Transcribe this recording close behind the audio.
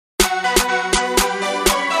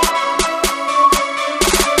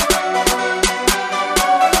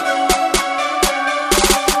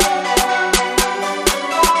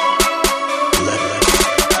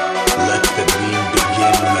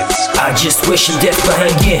wishing death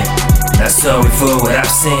behind hangin. Not sorry for what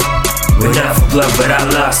I've seen. We're not for blood, but I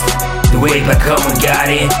lost the way back home and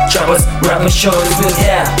got in. Troubles, rubbing shoulders with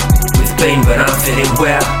hell, with pain, but I'm feeling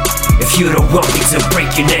well. If you don't want me to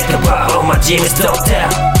break your neck apart, all my demons don't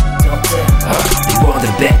tell. They want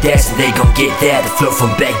the baghdad and they gon' get that. The flow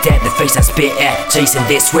from Baghdad, the face I spit at. Chasing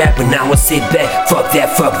this rap and I won't sit back. Fuck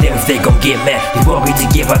that, fuck them if they gon' get mad. They want me to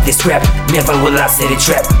give up this rap, never will I set it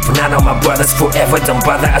trap. For now on my brothers forever, don't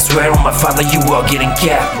bother. I swear on my father, you all getting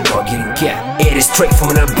capped. You all getting capped. It is straight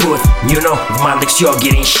from the booth. You know, with my licks you're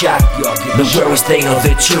getting shot. The worries, they know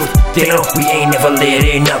the truth. They know we ain't never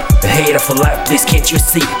letting up. A hater for life, please can't you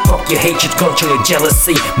see? Fuck your hatred, control your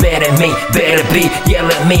jealousy. Mad at me, better be, yell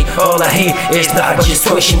at me. All I hear is not just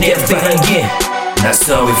wishing everything hangin. Not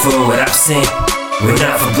sorry for what I've seen. We're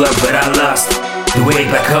not for blood, but I lost the way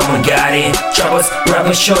back home and got in. Troubles,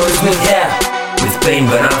 rubbing shoulders with hell, with pain,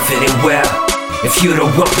 but I'm feeling well. If you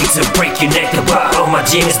don't want me to break your neck apart, all my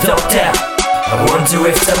demons don't tell. I wonder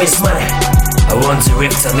if time is money. I wonder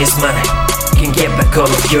if time is money. Can get back all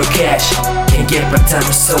of your cash. Can get back time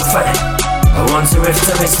is so funny. I wonder if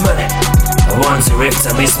time is money. I wonder if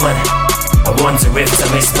time is money. I wonder if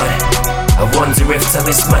time is money. I wonder if time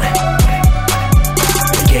is money.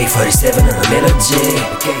 K47 on the melody.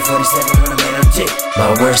 K47 on the melody.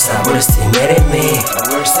 My worst I would've still mad at me.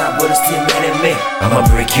 My worst I would've still mad at me. I'ma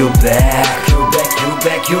break you back. You back, you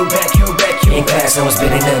back, you back, you back. In class I was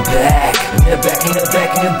been in the back. In the back, in the back,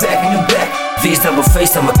 in the back, in the back. These double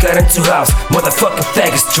face, I'ma cut into house. Motherfucking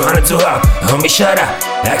faggots trying to duhart. Homie, shut up,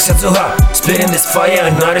 axel duhart. Spitting this fire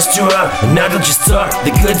and not as true out. And now don't you start,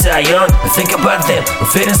 the good die young. I think about them, I'm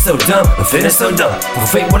feeling so dumb. I'm feeling so dumb.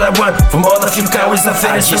 For fake what I want, from all of you cowards I'm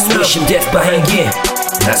feeling so numb. Wishing death behind hangin.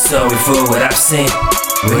 Not sorry for what I've seen.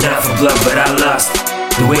 We're not for blood, but I lost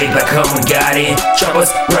the way back home and got in.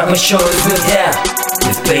 Troubles, rubbing shoulders with hell,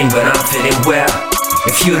 with pain, but I'm feeling well.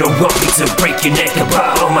 If you don't want me to break your neck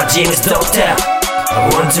apart, all my demons don't tell. I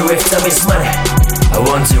wonder if time is money. I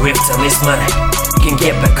wonder if time is money. Can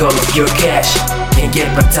get back all of your cash. Can get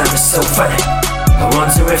back time is so funny. I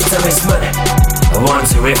wonder if time is money. I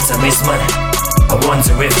wonder if time is money. I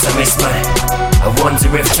wonder if time is money. I wonder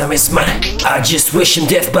if time is money. I just wish him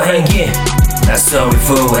death behind hangin. Not sorry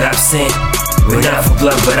for what I've seen. We're not for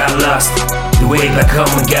blood, but I lost the way back home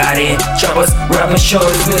and got in. Troubles, rubbing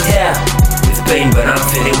shoulders with hell, with pain, but I'm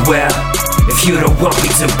feeling well. If you don't want me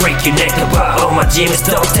to break your neck apart, all my demons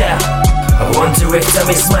don't tell. I wonder if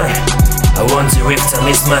time is money. I wonder if time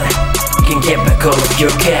is money. Can get back all of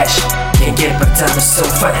your cash. Can't get back time is so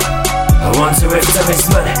funny. I wonder if time is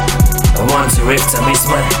money. I wonder if time is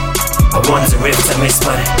money. I wonder if time is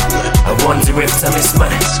money. I wonder if time is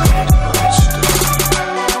money.